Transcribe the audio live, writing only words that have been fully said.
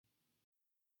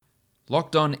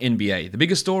Locked On NBA, the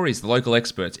biggest stories, the local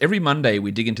experts. Every Monday, we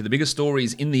dig into the biggest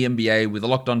stories in the NBA with the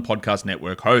Locked On Podcast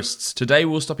Network hosts. Today,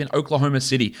 we'll stop in Oklahoma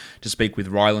City to speak with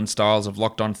Rylan Stiles of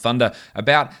Locked On Thunder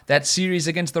about that series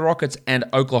against the Rockets and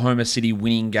Oklahoma City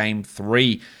winning Game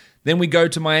 3. Then we go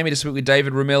to Miami to speak with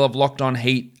David Ramil of Locked On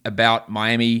Heat about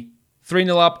Miami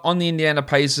 3-0 up on the Indiana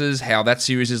Pacers, how that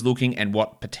series is looking, and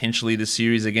what potentially the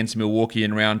series against Milwaukee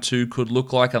in round 2 could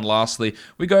look like. And lastly,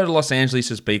 we go to Los Angeles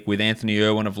to speak with Anthony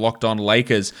Irwin of Locked On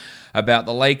Lakers about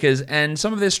the Lakers and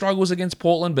some of their struggles against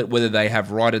Portland, but whether they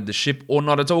have righted the ship or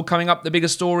not. It's all coming up, the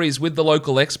biggest stories with the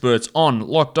local experts on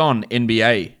Locked On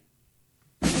NBA.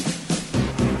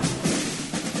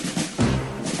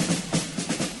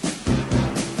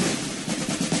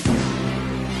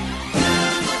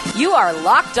 You are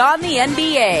Locked On the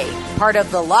NBA, part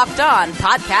of the Locked On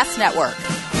Podcast Network.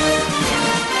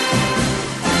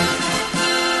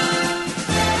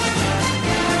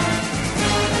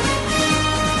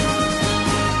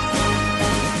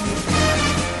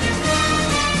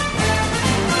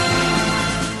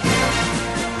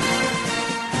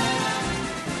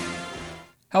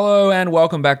 Hello and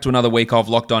welcome back to another week of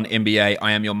Locked On NBA.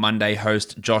 I am your Monday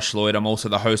host, Josh Lloyd. I'm also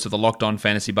the host of the Locked On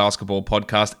Fantasy Basketball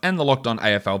Podcast and the Locked On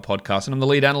AFL Podcast. And I'm the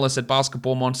lead analyst at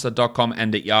basketballmonster.com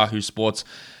and at Yahoo Sports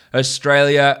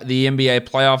Australia. The NBA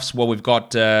playoffs, well, we've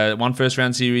got one first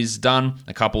round series done,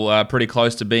 a couple pretty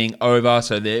close to being over,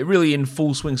 so they're really in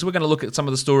full swing. So we're going to look at some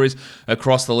of the stories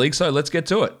across the league, so let's get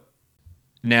to it.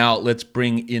 Now, let's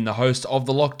bring in the host of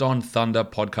the Locked On Thunder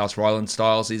podcast. Rylan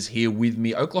Stiles is here with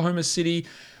me. Oklahoma City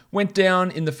went down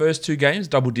in the first two games,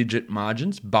 double-digit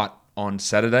margins, but on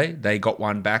Saturday, they got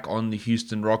one back on the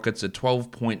Houston Rockets, a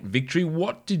 12-point victory.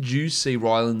 What did you see,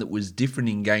 Rylan, that was different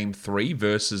in Game 3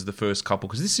 versus the first couple?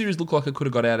 Because this series looked like it could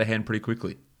have got out of hand pretty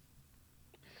quickly.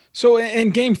 So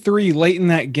in Game 3, late in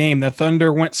that game, the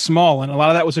Thunder went small, and a lot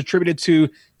of that was attributed to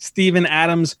Steven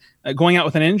Adams going out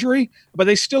with an injury, but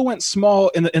they still went small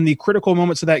in the critical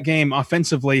moments of that game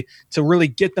offensively to really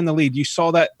get them the lead. You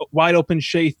saw that wide open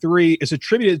Shea 3 is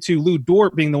attributed to Lou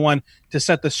Dort being the one to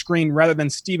set the screen rather than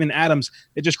Steven Adams.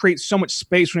 It just creates so much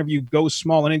space whenever you go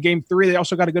small. And in Game 3, they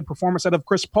also got a good performance out of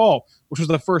Chris Paul, which was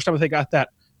the first time that they got that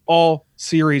all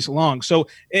series long. So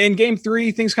in Game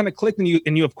 3, things kind of clicked, and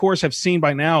you of course have seen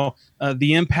by now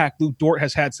the impact Lou Dort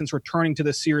has had since returning to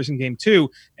this series in Game 2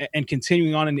 and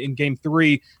continuing on in Game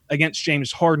 3 against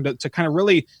James Harden to kind of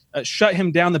really shut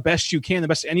him down the best you can, the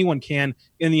best anyone can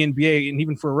in the NBA. And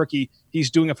even for a rookie, he's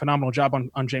doing a phenomenal job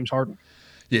on James Harden.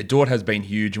 Yeah, Dort has been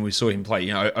huge, and we saw him play,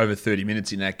 over 30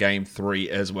 minutes in that Game 3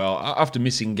 as well. After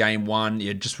missing Game 1,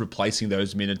 just replacing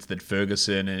those minutes that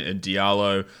Ferguson and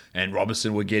Diallo and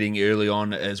Robertson were getting early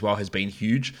on as well has been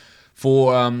huge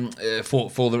for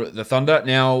the Thunder.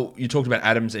 Now, you talked about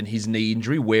Adams and his knee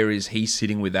injury. Where is he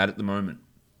sitting with that at the moment?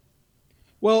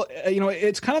 Well,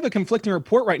 it's kind of a conflicting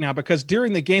report right now because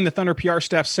during the game, the Thunder PR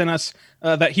staff sent us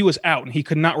that he was out and he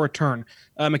could not return.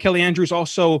 Mikele Andrews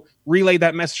also relayed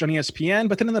that message on ESPN,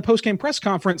 but then in the post-game press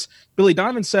conference, Billy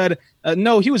Donovan said,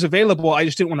 no, he was available. I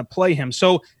just didn't want to play him.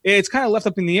 So it's kind of left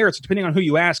up in the air. It's depending on who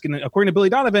you ask. And according to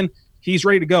Billy Donovan, he's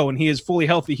ready to go and he is fully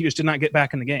healthy. He just did not get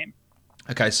back in the game.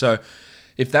 Okay, so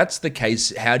if that's the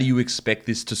case, how do you expect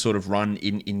this to sort of run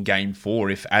in Game 4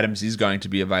 if Adams is going to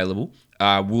be available?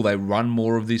 Will they run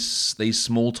more of these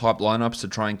small type lineups to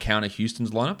try and counter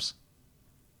Houston's lineups?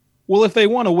 Well, if they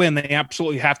want to win, they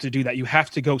absolutely have to do that. You have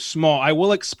to go small. I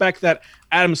will expect that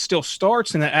Adams still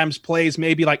starts and that Adams plays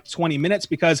maybe like 20 minutes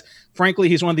because, frankly,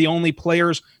 he's one of the only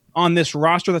players on this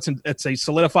roster that's a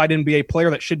solidified NBA player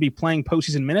that should be playing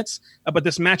postseason minutes. But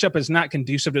this matchup is not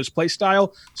conducive to his play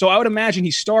style. So I would imagine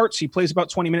he starts, he plays about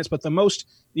 20 minutes, but the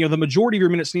majority of your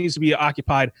minutes needs to be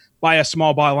occupied by a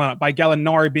small ball lineup, by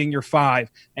Gallinari being your 5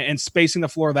 and spacing the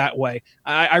floor that way.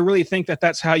 I really think that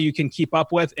that's how you can keep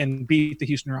up with and beat the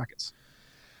Houston Rockets.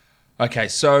 Okay,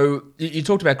 so you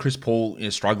talked about Chris Paul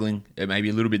struggling maybe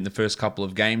a little bit in the first couple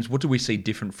of games. What do we see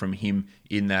different from him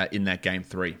in that Game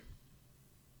 3?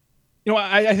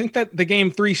 I think that the Game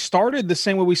 3 started the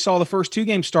same way we saw the first two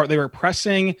games start. They were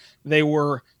pressing. They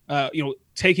were,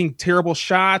 taking terrible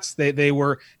shots. They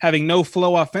were having no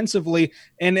flow offensively.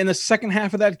 And in the second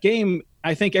half of that game,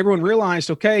 I think everyone realized,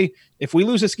 okay, if we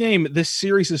lose this game, this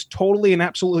series is totally and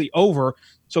absolutely over.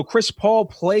 So Chris Paul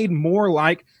played more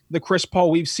like the Chris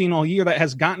Paul we've seen all year that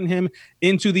has gotten him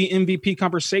into the MVP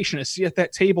conversation, a seat at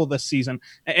that table this season.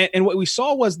 And what we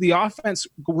saw was the offense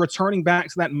returning back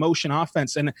to that motion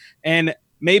offense. And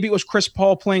maybe it was Chris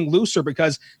Paul playing looser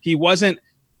because he wasn't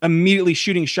immediately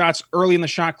shooting shots early in the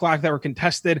shot clock that were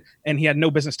contested and he had no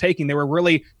business taking. They were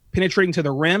really penetrating to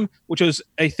the rim, which was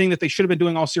a thing that they should have been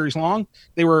doing all series long.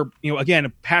 They were,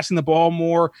 again, passing the ball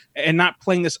more and not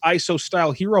playing this ISO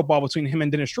style hero ball between him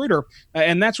and Dennis Schroeder.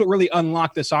 And that's what really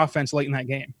unlocked this offense late in that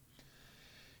game.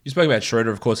 You spoke about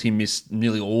Schroeder. Of course, he missed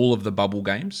nearly all of the bubble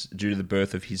games due to the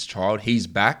birth of his child. He's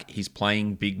back. He's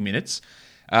playing big minutes.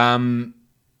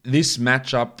 This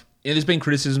matchup, there's been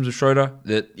criticisms of Schroeder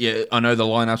that, I know the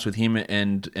lineups with him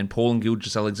and Paul and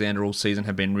Gilgeous-Alexander all season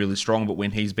have been really strong, but when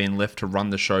he's been left to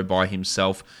run the show by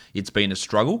himself, it's been a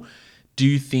struggle. Do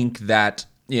you think that,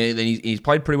 he's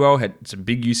played pretty well, had some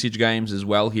big usage games as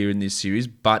well here in this series,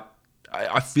 but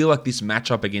I feel like this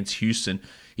matchup against Houston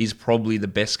is probably the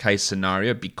best case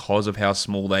scenario because of how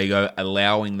small they go,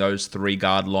 allowing those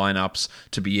 3-guard lineups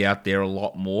to be out there a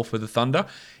lot more for the Thunder.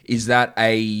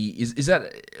 Have you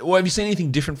seen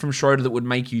anything different from Schroeder that would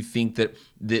make you think that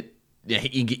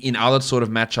in other sort of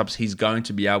matchups he's going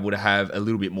to be able to have a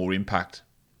little bit more impact?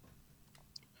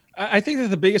 I think that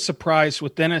the biggest surprise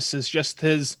with Dennis is just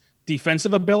his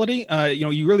defensive ability.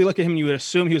 You really look at him and you would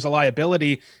assume he was a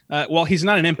liability. While he's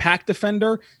not an impact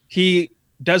defender, he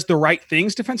does the right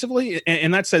things defensively,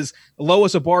 and that's as low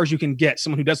as a bar as you can get,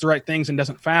 someone who does the right things and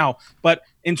doesn't foul. But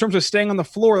in terms of staying on the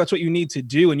floor, that's what you need to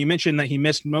do. And you mentioned that he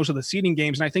missed most of the seeding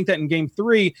games, and I think that in game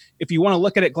 3, if you want to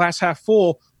look at it glass half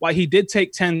full, while he did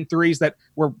take 10 threes that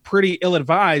were pretty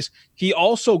ill-advised, he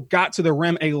also got to the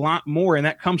rim a lot more, and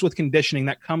that comes with conditioning.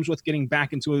 That comes with getting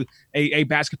back into a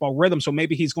basketball rhythm. So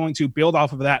maybe he's going to build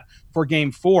off of that for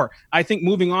game 4. I think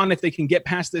moving on, if they can get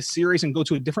past this series and go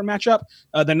to a different matchup,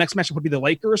 the next matchup would be the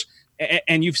Lakers.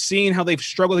 And you've seen how they've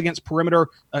struggled against perimeter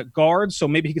guards, so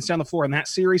maybe he can stay on the floor in that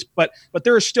series. But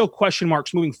there are still question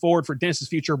marks moving forward for Dennis's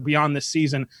future beyond this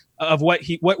season of what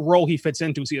role he fits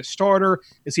into. Is he a starter?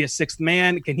 Is he a sixth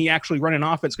man? Can he actually run an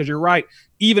offense? Because you're right,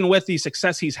 even with the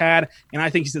success he's had, and I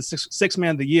think he's the sixth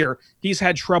man of the year, he's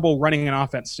had trouble running an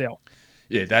offense still.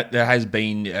 Yeah, that has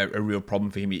been a real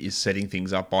problem for him, is setting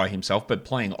things up by himself. But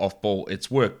playing off ball, it's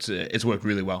worked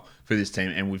really well for this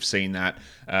team, and we've seen that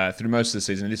through most of the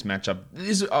season. This matchup,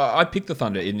 I picked the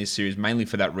Thunder in this series mainly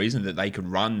for that reason, that they could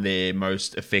run their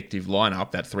most effective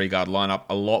lineup, that 3-guard lineup,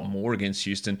 a lot more against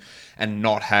Houston, and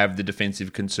not have the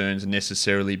defensive concerns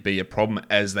necessarily be a problem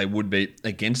as they would be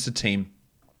against a team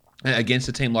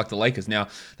like the Lakers. Now,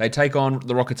 they take on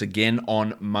the Rockets again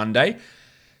on Monday.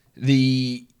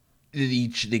 I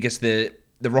guess the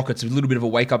Rockets, a little bit of a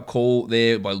wake-up call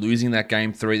there by losing that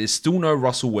game 3. There's still no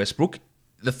Russell Westbrook.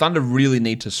 The Thunder really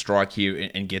need to strike here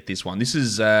and get this one. This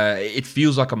is, it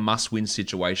feels like a must-win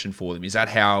situation for them. Is that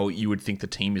how you would think the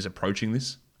team is approaching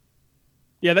this?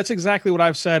 Yeah, that's exactly what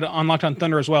I've said on Locked On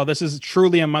Thunder as well. This is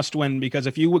truly a must-win because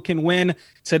if you can win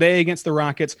today against the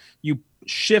Rockets, you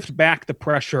shift back the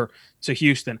pressure to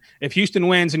Houston. If Houston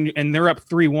wins and they're up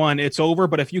 3-1, it's over.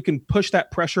 But if you can push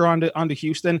that pressure onto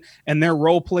Houston and their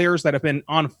role players that have been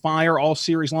on fire all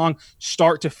series long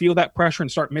start to feel that pressure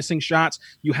and start missing shots,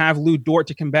 you have Lou Dort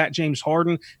to combat James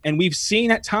Harden. And we've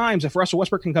seen at times, if Russell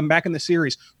Westbrook can come back in the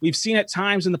series, we've seen at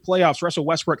times in the playoffs, Russell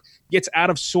Westbrook gets out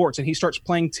of sorts and he starts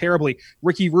playing terribly.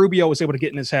 Ricky Rubio was able to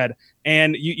get in his head.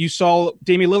 And you saw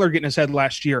Damian Lillard get in his head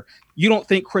last year. You don't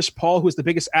think Chris Paul, who is the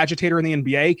biggest agitator in the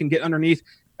NBA, can get underneath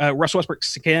Russell Westbrook's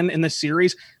skin in this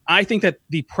series? I think that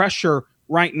the pressure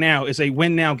right now is a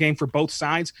win-now game for both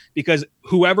sides because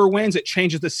whoever wins, it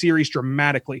changes the series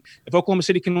dramatically. If Oklahoma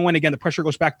City can win, again, the pressure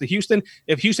goes back to Houston.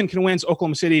 If Houston can win,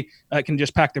 Oklahoma City can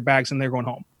just pack their bags and they're going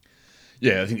home.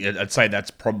 Yeah, I think I'd say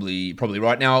that's probably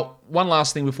right. Now, one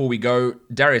last thing before we go.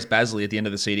 Darius Bazley at the end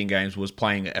of the seeding games was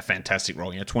playing a fantastic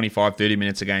role. 25, 30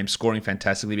 minutes a game, scoring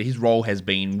fantastically. But his role has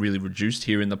been really reduced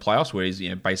here in the playoffs where he's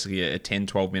basically a 10,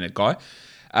 12-minute guy.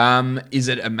 Is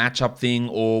it a matchup thing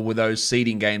or were those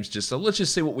seeding games just, so let's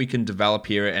just see what we can develop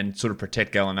here and sort of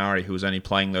protect Gallinari, who was only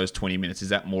playing those 20 minutes? Is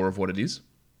that more of what it is?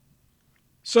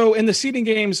 So in the seeding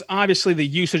games, obviously the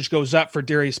usage goes up for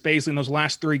Darius Bazley in those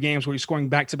last 3 games where he's scoring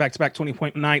back-to-back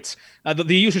 20-point nights.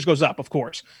 The usage goes up, of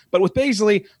course. But with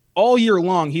Bazley, all year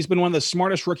long, he's been one of the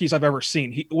smartest rookies I've ever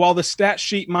seen. While the stat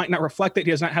sheet might not reflect it,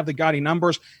 he does not have the gaudy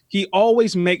numbers, he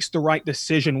always makes the right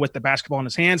decision with the basketball in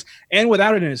his hands and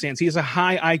without it in his hands. He is a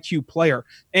high IQ player.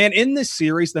 And in this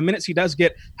series, the minutes he does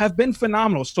get have been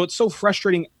phenomenal. So it's so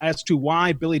frustrating as to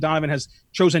why Billy Donovan has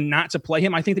chosen not to play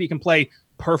him. I think that he can play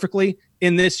perfectly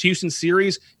in this Houston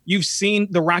series. You've seen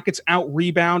the Rockets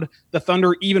out-rebound the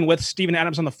Thunder even with Steven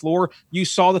Adams on the floor. You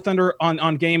saw the Thunder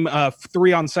on game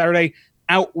 3 on Saturday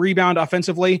out-rebound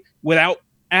offensively without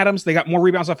Adams. They got more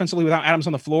rebounds offensively without Adams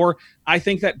on the floor. I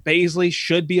think that Bazley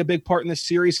should be a big part in this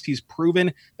series. He's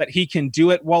proven that he can do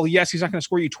it. While, yes, he's not going to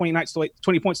score you 20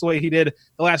 points the way he did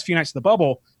the last few nights of the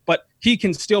bubble, but he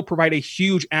can still provide a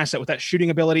huge asset with that shooting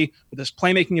ability, with his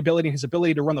playmaking ability, and his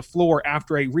ability to run the floor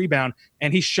after a rebound.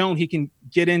 And he's shown he can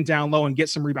get in down low and get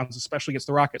some rebounds, especially against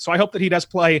the Rockets. So I hope that he does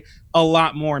play a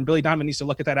lot more, and Billy Donovan needs to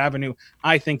look at that avenue.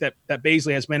 I think that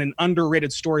Bazley has been an underrated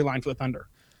storyline for the Thunder.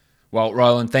 Well,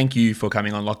 Ryland, thank you for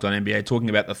coming on Locked On NBA, talking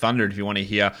about the Thunder. If you want to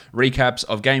hear recaps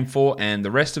of Game 4 and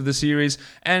the rest of the series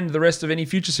and the rest of any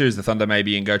future series the Thunder may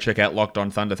be in, go check out Locked On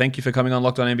Thunder. Thank you for coming on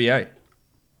Locked On NBA.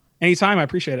 Anytime. I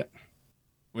appreciate it.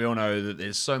 We all know that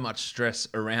there's so much stress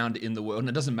around in the world, and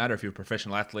it doesn't matter if you're a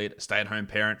professional athlete, a stay-at-home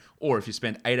parent, or if you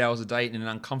spend 8 hours a day in an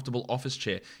uncomfortable office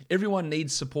chair. Everyone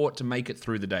needs support to make it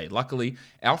through the day. Luckily,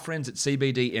 our friends at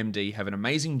CBD have an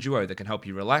amazing duo that can help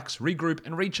you relax, regroup,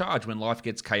 and recharge when life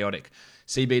gets chaotic.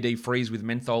 CBD Freeze with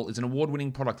Menthol is an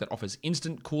award-winning product that offers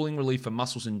instant cooling relief for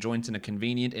muscles and joints in a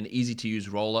convenient and easy-to-use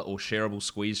roller or shareable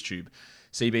squeeze tube.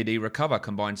 CBD Recover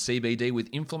combines CBD with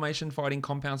inflammation-fighting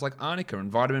compounds like arnica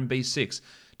and vitamin B6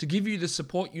 to give you the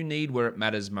support you need where it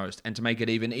matters most, and to make it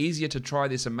even easier to try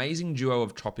this amazing duo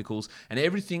of topicals and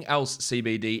everything else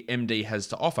CBD MD has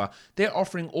to offer. They're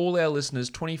offering all our listeners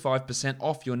 25%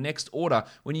 off your next order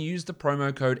when you use the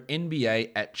promo code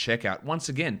NBA at checkout. Once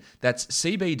again, that's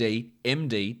cbdmd.com.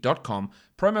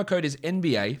 Promo code is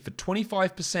NBA for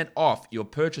 25% off your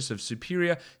purchase of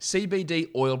superior CBD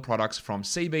oil products from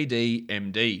CBD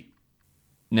MD.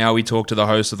 Now we talk to the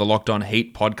host of the Locked On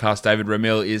Heat podcast. David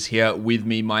Ramil is here with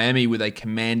me. Miami with a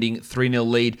commanding 3-0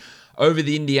 lead over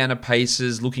the Indiana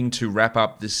Pacers, looking to wrap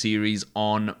up the series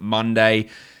on Monday.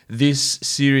 This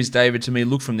series, David, to me,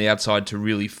 looked from the outside to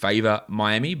really favor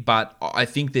Miami, but I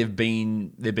think they've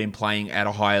been playing at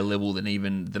a higher level than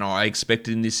I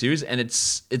expected in this series, and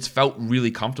it's felt really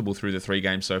comfortable through the 3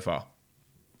 games so far.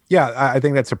 Yeah, I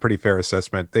think that's a pretty fair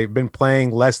assessment. They've been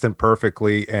playing less than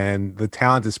perfectly, and the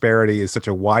talent disparity is such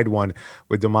a wide one,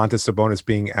 with Domantas Sabonis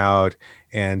being out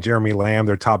and Jeremy Lamb,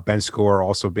 their top bench scorer,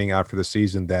 also being out for the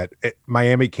season, that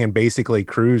Miami can basically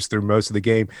cruise through most of the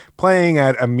game, playing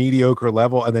at a mediocre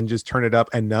level, and then just turn it up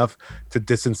enough to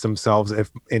distance themselves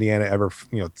if Indiana ever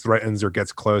threatens or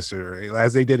gets closer,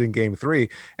 as they did in Game 3.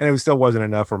 And it still wasn't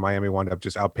enough for Miami wound up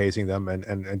just outpacing them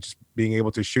and just being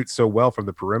able to shoot so well from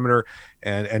the perimeter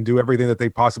and do everything that they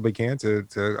possibly can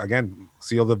to again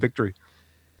seal the victory.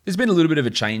 There's been a little bit of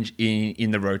a change in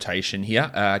the rotation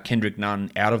here. Kendrick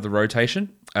Nunn out of the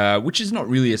rotation, which is not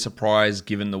really a surprise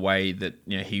given the way that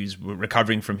he was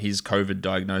recovering from his COVID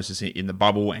diagnosis in the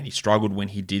bubble, and he struggled when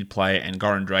he did play, and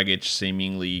Goran Dragic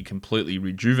seemingly completely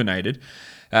rejuvenated.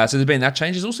 So there's been that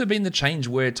change. There's also been the change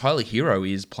where Tyler Hero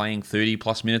is playing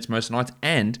 30-plus minutes most nights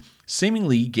and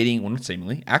actually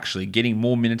getting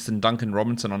more minutes than Duncan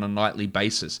Robinson on a nightly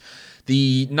basis.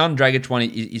 The Nunn-Dragic one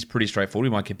is pretty straightforward.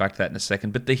 We might get back to that in a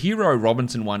second. But the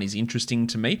Hero-Robinson one is interesting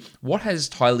to me. What has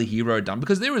Tyler Hero done?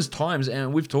 Because there was times,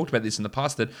 and we've talked about this in the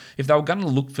past, that if they were going to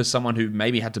look for someone who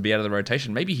maybe had to be out of the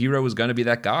rotation, maybe Hero was going to be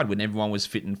that guard when everyone was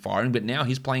fit and firing. But now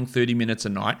he's playing 30 minutes a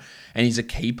night, and he's a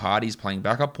key part. He's playing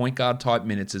backup point guard type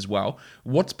minutes as well.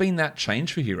 What's been that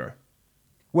change for Hero?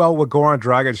 Well, with Goran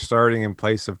Dragic starting in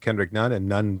place of Kendrick Nunn and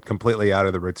Nunn completely out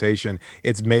of the rotation,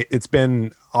 it's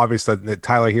been obvious that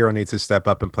Tyler Hero needs to step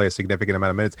up and play a significant amount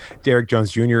of minutes. Derrick Jones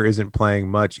Jr. isn't playing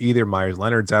much either. Myers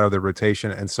Leonard's out of the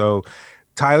rotation, and so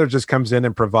Tyler just comes in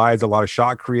and provides a lot of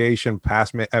shot creation,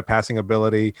 passing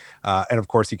ability, and of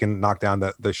course he can knock down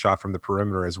the shot from the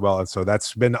perimeter as well. And so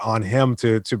that's been on him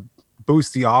to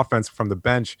boost the offense from the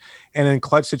bench. And in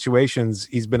clutch situations,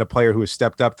 he's been a player who has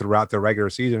stepped up throughout the regular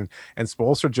season. And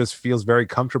Spoelstra just feels very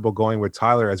comfortable going with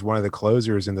Tyler as one of the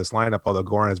closers in this lineup, although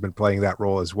Goran has been playing that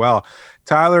role as well.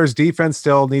 Tyler's defense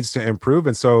still needs to improve.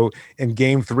 And so in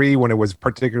Game 3, when it was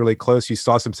particularly close, you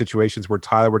saw some situations where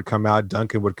Tyler would come out,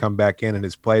 Duncan would come back in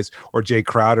his place, or Jay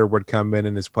Crowder would come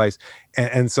in his place.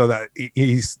 And so that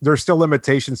there's still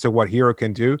limitations to what Hero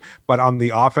can do. But on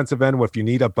the offensive end, if you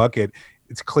need a bucket,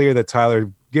 it's clear that Tyler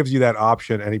gives you that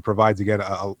option, and he provides, again,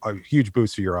 a huge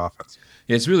boost to your offense.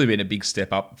 Yeah, it's really been a big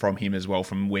step up from him as well,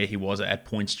 from where he was at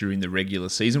points during the regular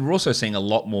season. We're also seeing a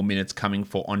lot more minutes coming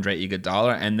for Andre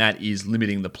Iguodala, and that is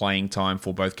limiting the playing time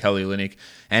for both Kelly Olynyk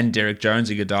and Derrick Jones.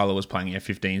 Iguodala was playing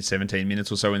 15, 17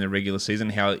 minutes or so in the regular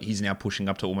season. How he's now pushing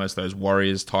up to almost those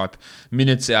Warriors-type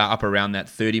minutes, up around that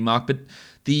 30 mark. But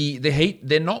the Heat,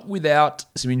 they're not without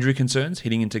some injury concerns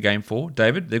heading into Game 4.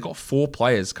 David, they've got 4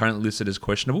 players currently listed as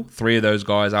questionable. 3 of those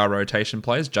guys are rotation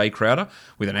players. Jay Crowder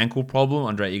with an ankle problem,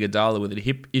 Andre Iguodala with a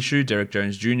hip issue, Derrick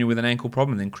Jones Jr. with an ankle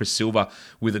problem, and then Chris Silva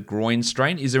with a groin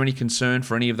strain. Is there any concern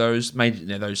for any of those,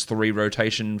 those 3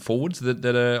 rotation forwards that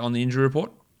are on the injury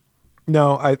report?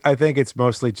 No, I think it's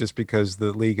mostly just because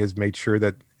the league has made sure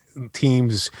that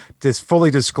teams to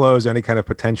fully disclose any kind of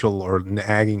potential or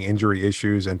nagging injury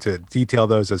issues and to detail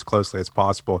those as closely as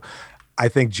possible. I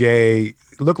think Jay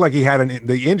looked like he had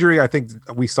the injury I think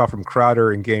we saw from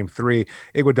Crowder in game 3.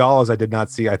 Iguodala's I did not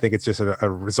see. I think it's just a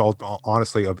result,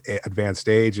 honestly, of advanced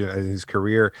age in his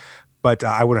career. But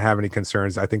I wouldn't have any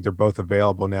concerns. I think they're both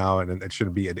available now, and it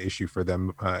shouldn't be an issue for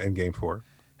them in game 4.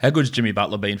 How good's Jimmy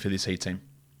Butler been for this Heat team?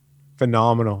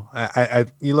 Phenomenal.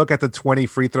 You look at the 20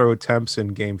 free throw attempts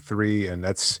in game 3, and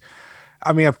that's,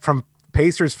 I mean, from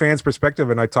Pacers fans' perspective,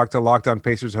 and I talked to Locked On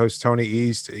Pacers host Tony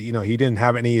East, he didn't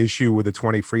have any issue with the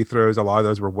 20 free throws. A lot of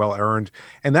those were well earned.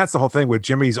 And that's the whole thing with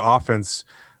Jimmy's offense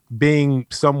being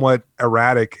somewhat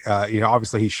erratic.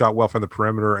 Obviously he shot well from the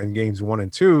perimeter in games 1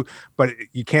 and 2, but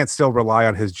you can't still rely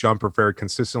on his jumper very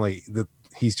consistently.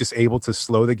 He's just able to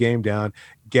slow the game down,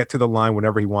 get to the line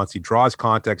whenever he wants. He draws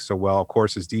contact so well. Of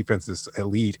course, his defense is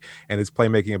elite, and his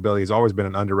playmaking ability has always been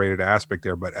an underrated aspect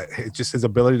there. But it's just his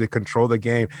ability to control the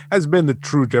game has been the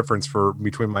true difference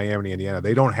between Miami and Indiana.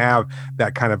 They don't have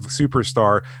that kind of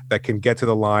superstar that can get to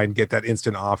the line, get that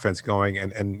instant offense going,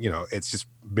 and it's just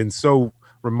been so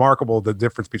remarkable the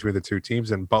difference between the two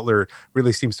teams. And Butler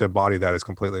really seems to embody that as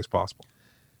completely as possible.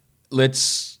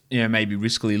 Let's maybe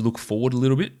riskily look forward a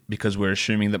little bit, because we're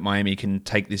assuming that Miami can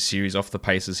take this series off the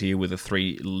Pacers here with a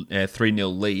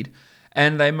 3-0 lead,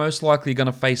 and they're most likely going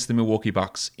to face the Milwaukee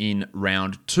Bucks in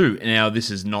round 2. Now,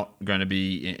 this is not going to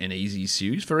be an easy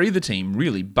series for either team,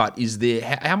 really, but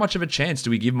how much of a chance do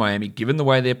we give Miami, given the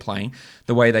way they're playing,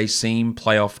 the way they seem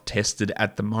playoff tested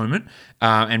at the moment,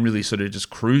 and really sort of just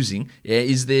cruising?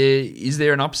 Is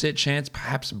there an upset chance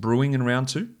perhaps brewing in round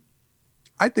 2?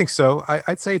 I think so.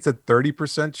 I'd say it's a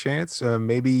 30% chance,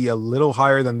 maybe a little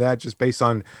higher than that, just based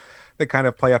on the kind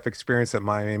of playoff experience that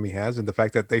Miami has and the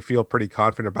fact that they feel pretty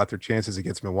confident about their chances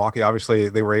against Milwaukee. Obviously,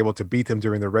 they were able to beat them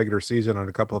during the regular season on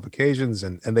a couple of occasions,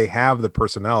 and they have the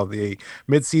personnel. The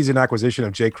midseason acquisition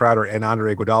of Jay Crowder and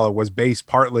Andre Iguodala was based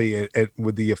partly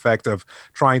with the effect of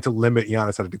trying to limit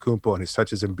Giannis Antetokounmpo and his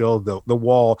touches and build the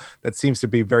wall that seems to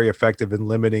be very effective in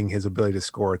limiting his ability to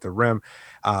score at the rim.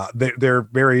 They're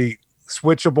very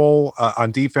switchable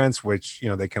on defense, which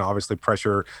they can obviously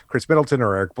pressure Chris Middleton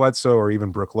or Eric Bledsoe or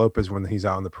even Brook Lopez when he's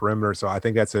out on the perimeter. So I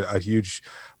think that's a huge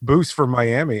boost for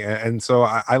Miami, and so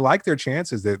I like their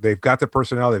chances. They've got the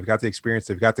personnel, they've got the experience,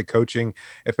 they've got the coaching.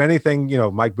 If anything,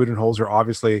 Mike Budenholzer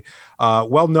obviously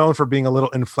well known for being a little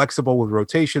inflexible with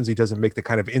rotations. He doesn't make the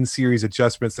kind of in-series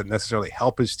adjustments that necessarily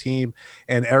help his team,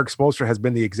 and Eric Spoelstra has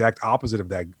been the exact opposite of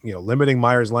that, limiting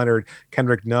Myers Leonard,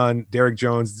 Kendrick Nunn, Derrick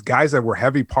Jones, guys that were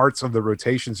heavy parts of the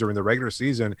rotations during the regular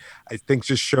season. I think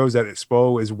just shows that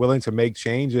Spo is willing to make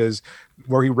changes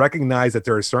where he recognized that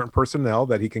there are certain personnel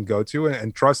that he can go to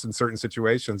and trust in certain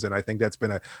situations. And I think that's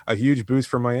been a huge boost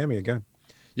for Miami again.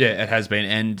 Yeah, it has been.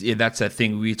 And that's that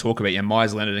thing we talk about.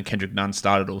 Myers Leonard and Kendrick Nunn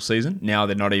started all season. Now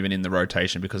they're not even in the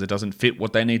rotation because it doesn't fit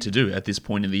what they need to do at this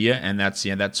point in the year. And that's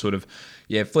that sort of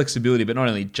flexibility, but not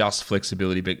only just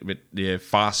flexibility, but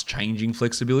fast changing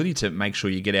flexibility to make sure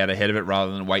you get out ahead of it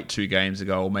rather than wait 2 games to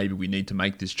go, maybe we need to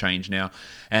make this change now.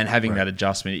 And having that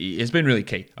adjustment has been really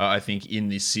key, I think, in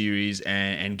this series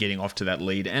and getting off to that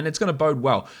lead. And it's going to bode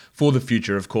well for the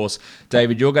future, of course.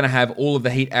 David, you're going to have all of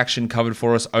the Heat action covered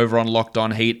for us over on Locked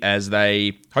On Heat as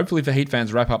they, hopefully for Heat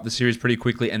fans, wrap up the series pretty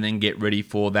quickly and then get ready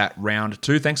for that round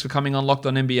 2. Thanks for coming on Locked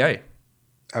On NBA.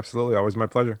 Absolutely. Always my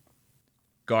pleasure.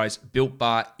 Guys, Built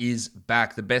Bar is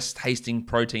back. The best tasting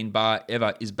protein bar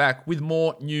ever is back with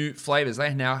more new flavors.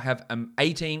 They now have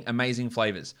 18 amazing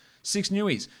flavors. 6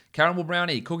 newies: caramel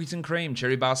brownie, cookies and cream,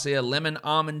 cherry barcia, lemon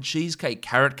almond cheesecake,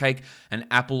 carrot cake, and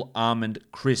apple almond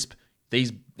crisp.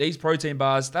 These protein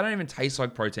bars, they don't even taste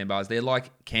like protein bars. They're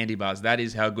like candy bars. That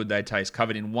is how good they taste.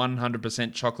 Covered in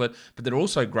 100% chocolate, but they're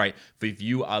also great for if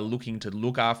you are looking to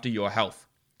look after your health.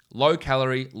 Low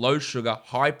calorie, low sugar,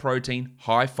 high protein,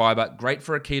 high fiber, great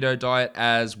for a keto diet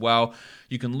as well.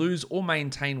 You can lose or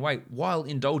maintain weight while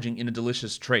indulging in a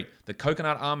delicious treat. The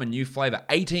coconut almond new flavor,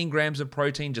 18 grams of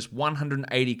protein, just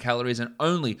 180 calories, and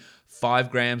only 5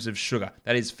 grams of sugar.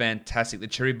 That is fantastic. The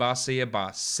cherry barcia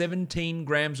bar, 17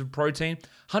 grams of protein,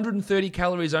 130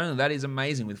 calories only. That is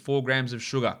amazing with 4 grams of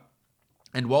sugar.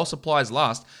 And while supplies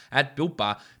last, at Built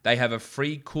Bar, they have a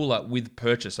free cooler with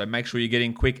purchase. So make sure you get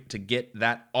in quick to get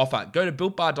that offer. Go to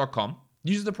BuiltBar.com,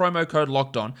 use the promo code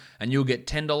LOCKEDON, and you'll get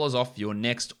 $10 off your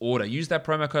next order. Use that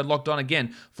promo code LOCKEDON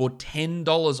again for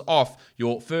 $10 off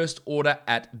your first order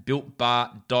at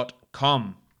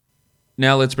BuiltBar.com.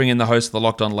 Now let's bring in the host of the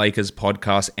Locked On Lakers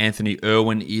podcast. Anthony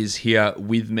Irwin is here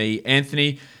with me.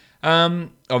 Anthony,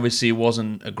 Obviously, it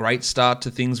wasn't a great start to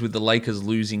things with the Lakers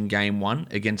losing Game 1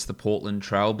 against the Portland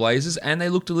Trail Blazers, and they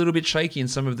looked a little bit shaky in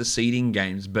some of the seeding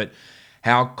games. But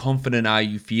how confident are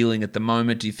you feeling at the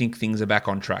moment? Do you think things are back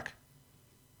on track?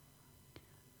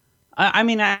 I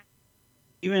mean,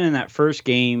 even in that first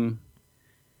game,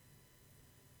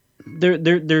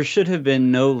 there should have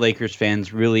been no Lakers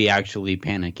fans really actually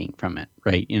panicking from it,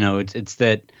 right? It's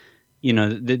that,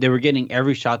 they were getting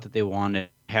every shot that they wanted.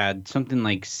 Had something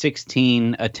like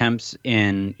 16 attempts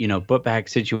in, putback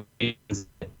situations,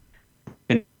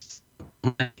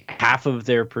 half of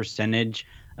their percentage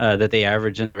that they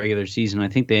average in the regular season. I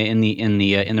think they in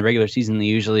the regular season they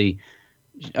usually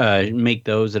make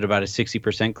those at about a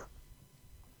 60%.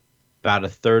 About a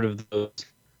third of those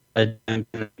attempts in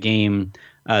the game,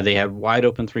 they had wide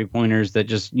open 3-pointers that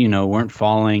just weren't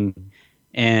falling,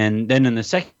 and then in the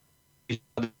second,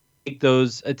 take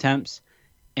those attempts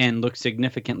and look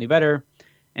significantly better.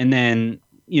 And then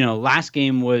last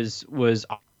game was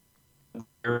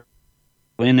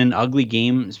win an ugly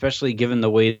game, especially given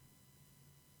the way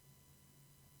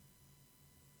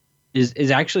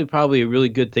is actually probably a really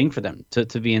good thing for them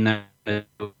to be in that.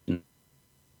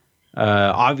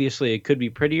 Obviously, it could be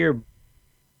prettier.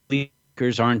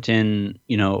 Lakers aren't in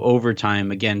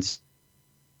overtime against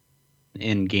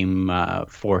in game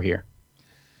 4 here.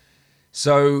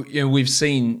 So we've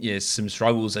seen some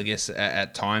struggles, I guess,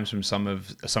 at times from some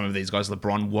of these guys.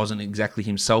 LeBron wasn't exactly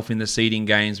himself in the seeding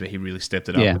games, but he really stepped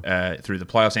it up through the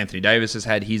playoffs. Anthony Davis has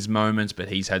had his moments, but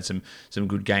he's had some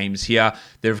good games here.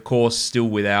 They're of course still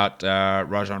without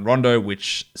Rajon Rondo,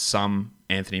 which some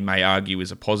Anthony may argue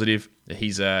is a positive.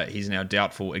 He's now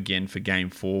doubtful again for Game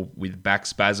 4 with back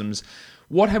spasms.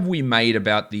 What have we made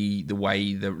about the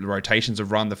way the rotations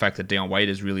have run? The fact that Dion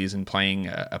Waiters really isn't playing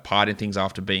a part in things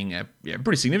after being a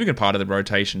pretty significant part of the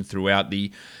rotation throughout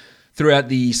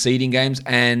the seeding games,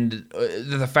 and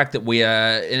the fact that we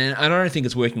are, and I don't think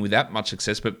it's working with that much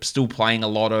success, but still playing a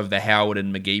lot of the Howard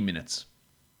and McGee minutes.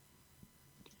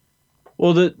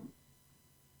 Well,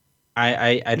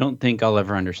 I don't think I'll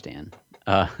ever understand.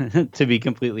 To be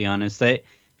completely honest, I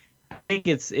think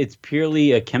it's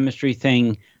purely a chemistry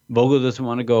thing. Vogel doesn't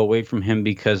want to go away from him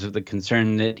because of the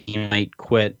concern that he might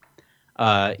quit.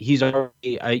 He's already,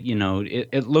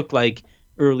 it looked like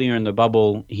earlier in the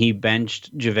bubble he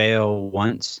benched JaVale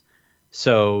once.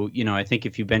 So, I think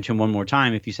if you bench him one more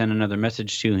time, if you send another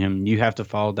message to him, you have to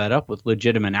follow that up with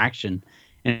legitimate action.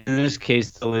 And in this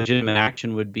case, the legitimate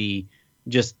action would be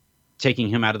just taking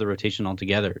him out of the rotation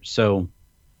altogether. So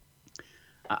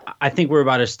I think we're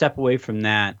about a step away from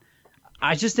that.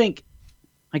 I just think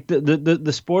like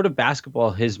the sport of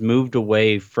basketball has moved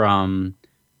away from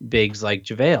bigs like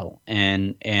JaVale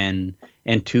and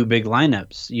two big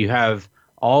lineups. You have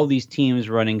all these teams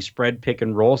running spread pick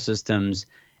and roll systems,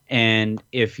 and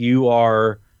if you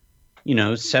are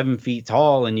 7 feet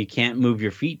tall and you can't move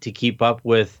your feet to keep up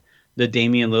with the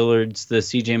Damian Lillards, the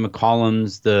CJ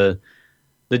McCollums, the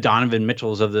Donovan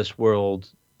Mitchells of this world,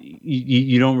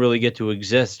 you don't really get to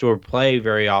exist or play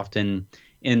very often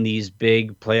in these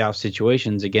big playoff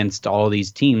situations against all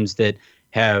these teams that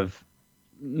have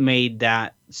made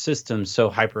that system so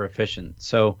hyper efficient.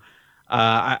 So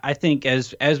I think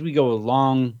as we go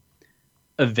along,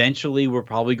 eventually we're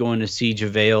probably going to see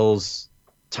JaVale's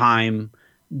time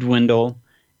dwindle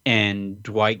and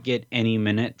Dwight get any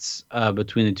minutes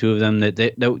between the two of them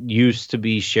that used to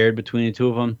be shared between the two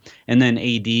of them, and then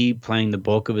AD playing the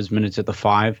bulk of his minutes at the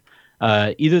 5.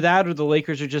 Either that or the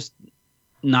Lakers are just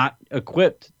not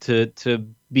equipped to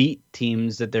beat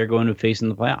teams that they're going to face in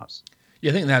the playoffs. Yeah,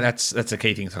 I think that's a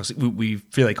key thing. We're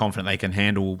fairly confident they can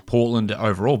handle Portland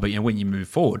overall, but when you move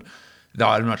forward,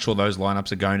 I'm not sure those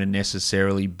lineups are going to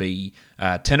necessarily be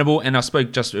tenable. And I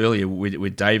spoke just earlier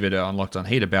with David on Locked On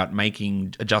Heat about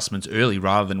making adjustments early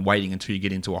rather than waiting until you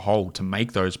get into a hole to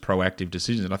make those proactive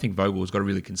decisions. And I think Vogel's got to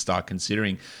really start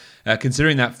considering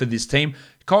that for this team.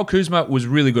 Kyle Kuzma was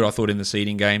really good, I thought, in the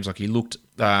seeding games. Like he looked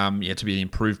to be an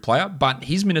improved player, but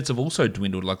his minutes have also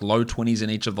dwindled, like low 20s in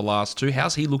each of the last 2.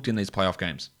 How's he looked in these playoff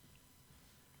games?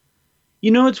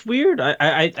 It's weird.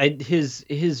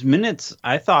 His minutes,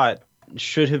 I thought,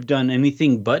 should have done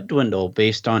anything but dwindle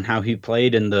based on how he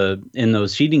played in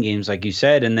those seeding games, like you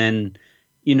said. And then,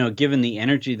 given the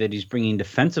energy that he's bringing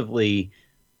defensively,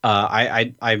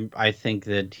 I think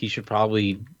that he should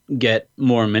probably get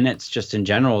more minutes just in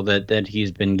general that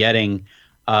he's been getting.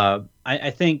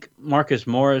 I think Marcus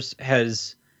Morris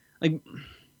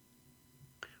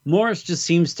Morris just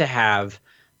seems to have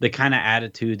the kind of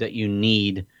attitude that you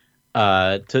need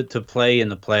to play in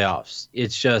the playoffs.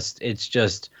 It's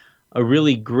just a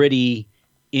really gritty,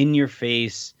 in your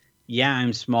face, yeah,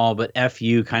 I'm small, but F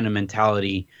you kind of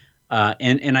mentality.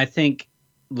 And I think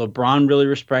LeBron really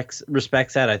respects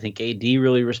that. I think AD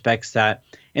really respects that,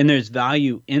 and there's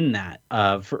value in that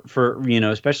for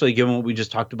especially given what we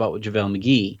just talked about with JaVale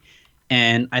McGee.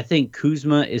 And I think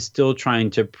Kuzma is still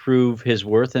trying to prove his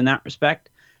worth in that respect,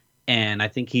 and I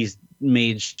think he's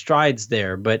made strides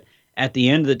there. But at the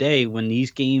end of the day, when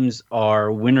these games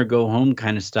are win or go home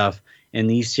kind of stuff, in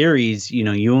these series, you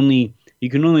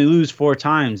can only lose 4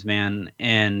 times, man.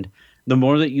 And the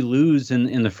more that you lose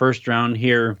in the first round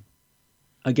here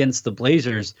against the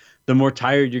Blazers, the more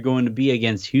tired you're going to be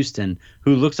against Houston,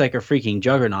 who looks like a freaking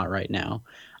juggernaut right now.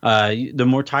 The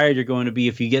more tired you're going to be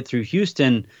if you get through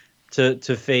Houston to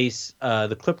face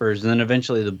the Clippers and then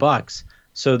eventually the Bucks.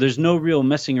 So there's no real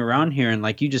messing around here. And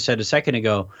like you just said a second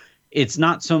ago, it's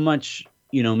not so much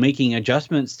making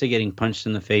adjustments to getting punched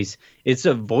in the face. It's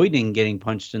avoiding getting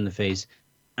punched in the face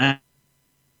and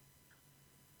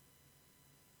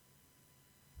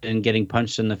getting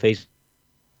punched in the face.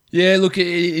 Yeah, look, it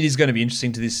is going to be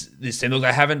interesting to this team. Look,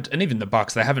 they haven't, and even the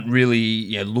Bucks, they haven't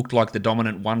really looked like the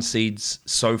dominant 1 seeds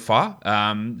so far.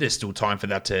 There's still time for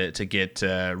that to get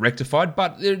rectified,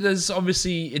 but there's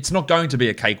obviously, it's not going to be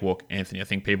a cakewalk, Anthony. I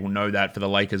think people know that for the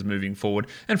Lakers moving forward,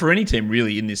 and for any team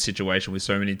really in this situation with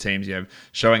so many teams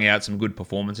showing out some good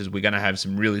performances. We're going to have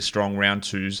some really strong round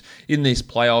 2s in these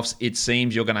playoffs. It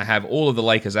seems you're going to have all of the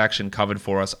Lakers action covered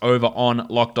for us over on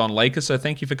Locked On Lakers, so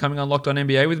thank you for coming on Locked On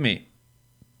NBA with me.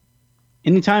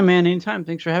 Anytime, man. Anytime.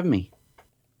 Thanks for having me.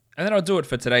 And that'll do it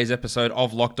for today's episode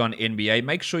of Locked On NBA.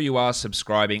 Make sure you are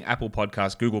subscribing Apple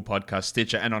Podcasts, Google Podcasts,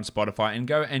 Stitcher, and on Spotify, and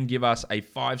go and give us a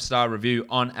 5-star review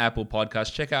on Apple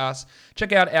Podcasts.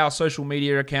 Check out our social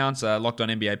media accounts, Locked On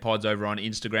NBA Pods over on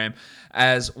Instagram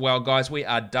as well. Guys, we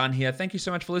are done here. Thank you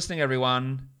so much for listening,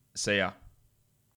 everyone. See ya.